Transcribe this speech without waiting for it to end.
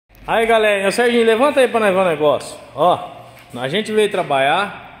Aí, galera, Serginho, levanta aí pra nós ver o negócio. Ó, a gente veio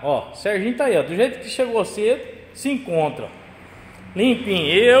trabalhar. Ó, Serginho tá aí, ó. Do jeito que chegou cedo, se encontra. Limpinho.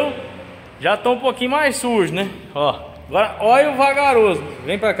 Eu já tô um pouquinho mais sujo, né? Ó, agora olha o vagaroso.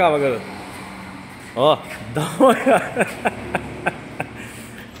 Vem pra cá, vagaroso. Ó, dá uma olhada.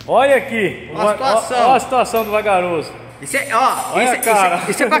 Olha aqui. Olha a situação do vagaroso. Isso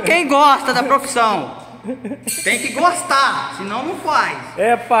é pra quem gosta da profissão. Tem que gostar, senão não faz.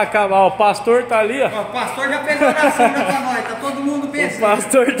 É pra acabar. O pastor tá ali, ó. O pastor já fez oração pra nós, tá todo mundo pensando. O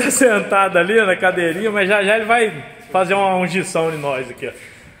pastor tá sentado ali, ó, na cadeirinha, mas já ele vai fazer uma ungição de nós aqui, ó.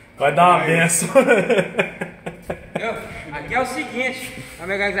 Vai dar uma benção. Aqui é o seguinte,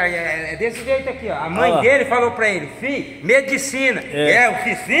 é desse jeito aqui, ó. A mãe dele falou pra ele, filho, medicina.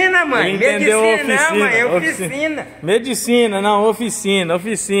 Oficina, mãe? Entendeu? Medicina, Oficina, não, mãe, é oficina. Medicina, não,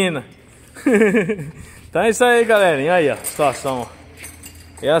 oficina. Então é isso aí, galerinha. Aí, ó, situação, ó.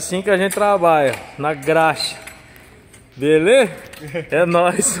 É assim que a gente trabalha, na graxa. Beleza? É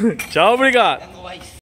nóis. Tchau, obrigado.